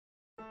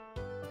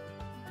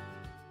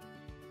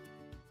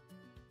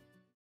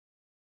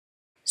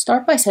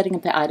Start by setting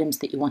up the items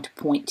that you want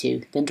to point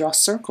to, then draw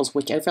circles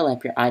which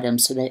overlap your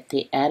items so that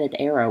the added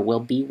arrow will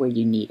be where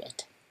you need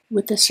it.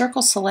 With the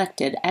circle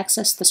selected,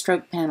 access the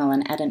stroke panel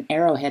and add an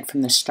arrowhead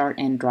from the Start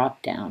and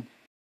drop-down.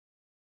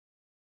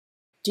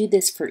 Do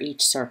this for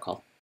each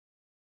circle.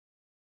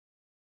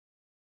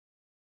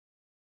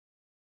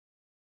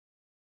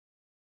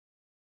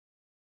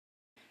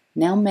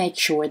 Now make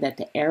sure that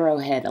the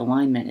arrowhead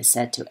alignment is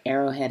set to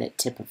arrowhead at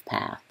tip of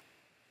path.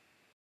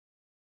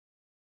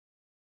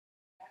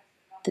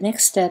 The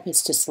next step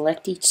is to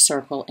select each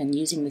circle and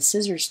using the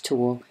scissors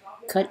tool,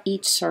 cut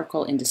each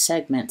circle into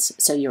segments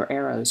so your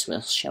arrows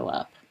will show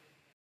up.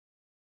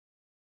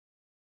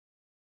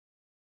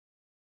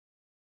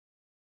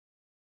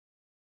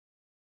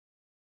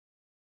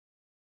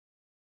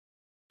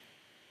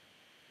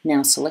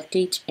 Now select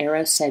each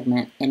arrow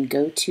segment and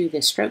go to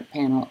the stroke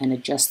panel and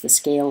adjust the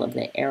scale of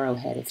the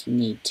arrowhead if you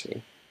need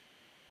to.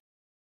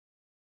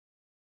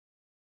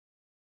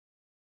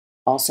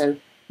 Also,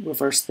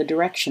 reverse the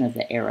direction of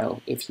the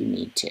arrow if you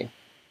need to.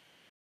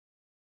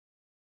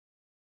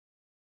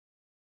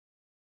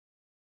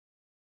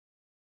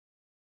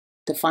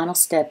 The final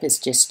step is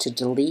just to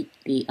delete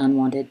the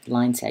unwanted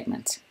line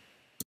segments.